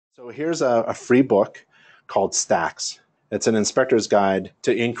So here's a free book called Stacks. It's an inspector's guide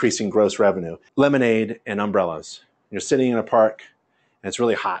to increasing gross revenue. Lemonade and umbrellas. You're sitting in a park and it's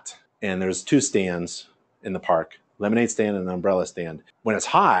really hot and there's two stands in the park, lemonade stand and an umbrella stand. When it's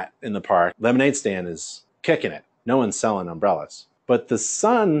hot in the park, lemonade stand is kicking it. No one's selling umbrellas. But the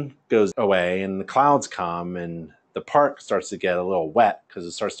sun goes away and the clouds come and the park starts to get a little wet because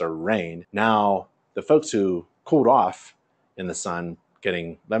it starts to rain. Now the folks who cooled off in the sun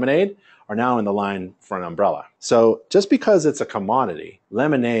getting lemonade are now in the line for an umbrella. So just because it's a commodity,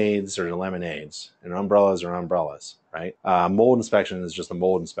 lemonades are lemonades and umbrellas are umbrellas, right? Mold inspection is just a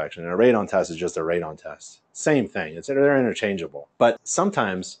mold inspection and a radon test is just a radon test. Same thing, they're interchangeable. But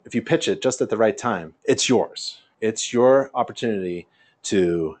sometimes if you pitch it just at the right time, it's yours. It's your opportunity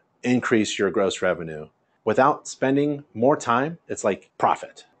to increase your gross revenue without spending more time. It's like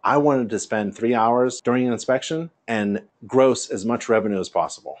profit. I wanted to spend 3 hours during an inspection and gross as much revenue as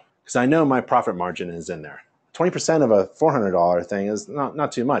possible because I know my profit margin is in there. 20% of a $400 thing is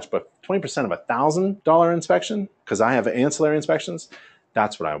not too much, but 20% of a $1,000 inspection, because I have ancillary inspections,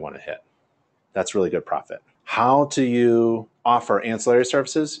 that's what I want to hit. That's really good profit. How do you offer ancillary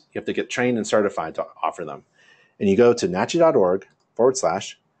services? You have to get trained and certified to offer them. And you go to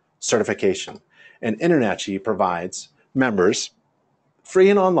NACHI.org/certification. And InterNACHI provides members, free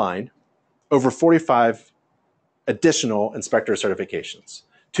and online, over 45 additional inspector certifications.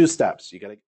 2 steps. You got to